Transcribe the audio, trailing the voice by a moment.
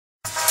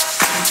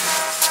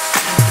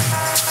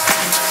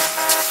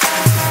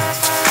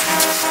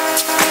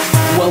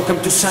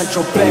Welcome to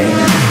Central Bay.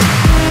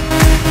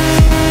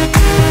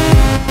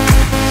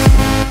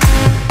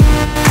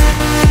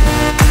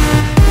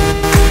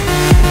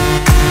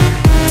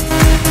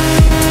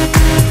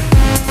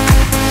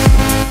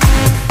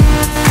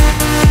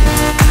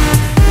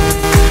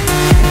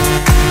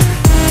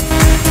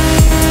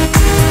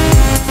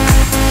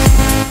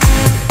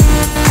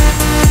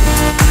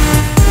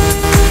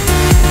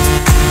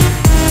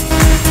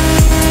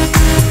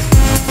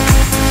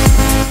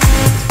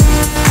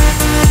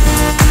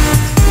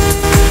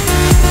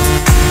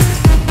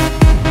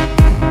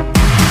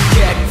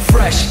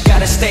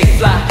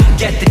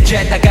 Get the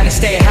jet, I gotta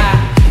stay high,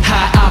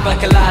 high up like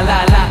a la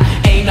la la.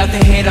 Ain't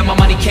nothing here that my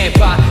money can't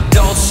buy.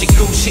 Dolce,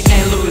 Gucci,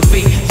 and Louis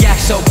V. Yak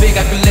so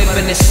big I could live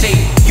in the sea.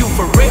 You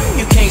for real?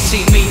 You can't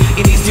see me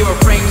in these zero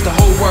frames. The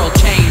whole world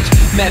changed.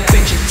 Mad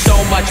bitches, so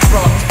much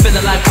fraud.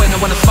 Feeling like when I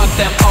wanna fuck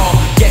them all.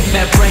 Get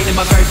mad brain in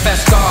my very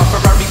fast car.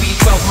 Ferrari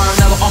V12,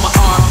 Maranello on my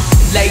arm.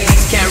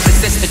 Ladies can't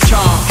resist the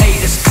charm.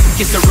 Haters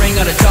kiss the ring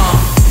of the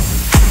dawn.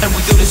 And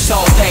we do this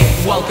all day.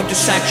 Welcome to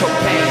Central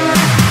Bay.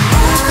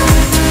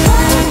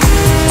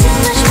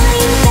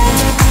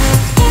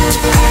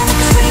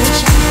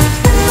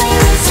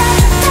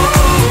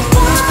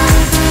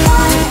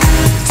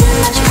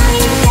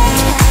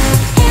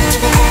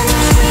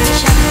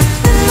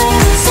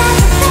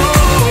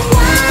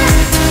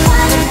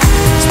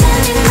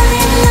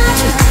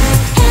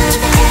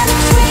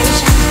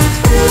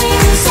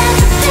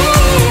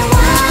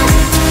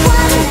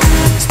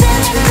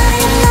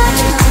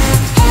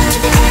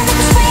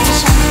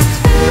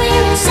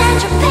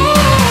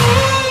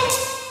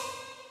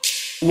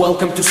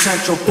 Welcome to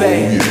Central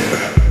Bay. Oh,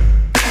 yeah.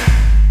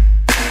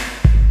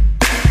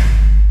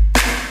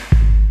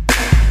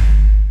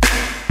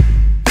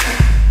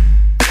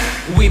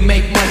 We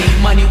make money,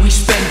 money we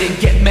spending.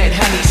 Get mad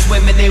honey,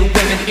 swimming in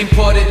women.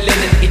 Imported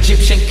linen,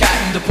 Egyptian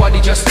cotton. The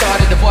party just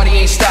started, the party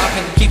ain't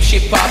stopping. Keep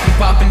shit popping,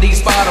 popping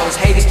these bottles.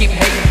 Haters keep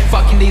hating,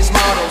 fucking these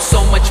models.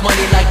 So much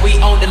money like we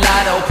own the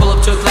lotto. Pull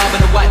up to a club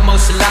in a white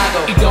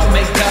Moselago.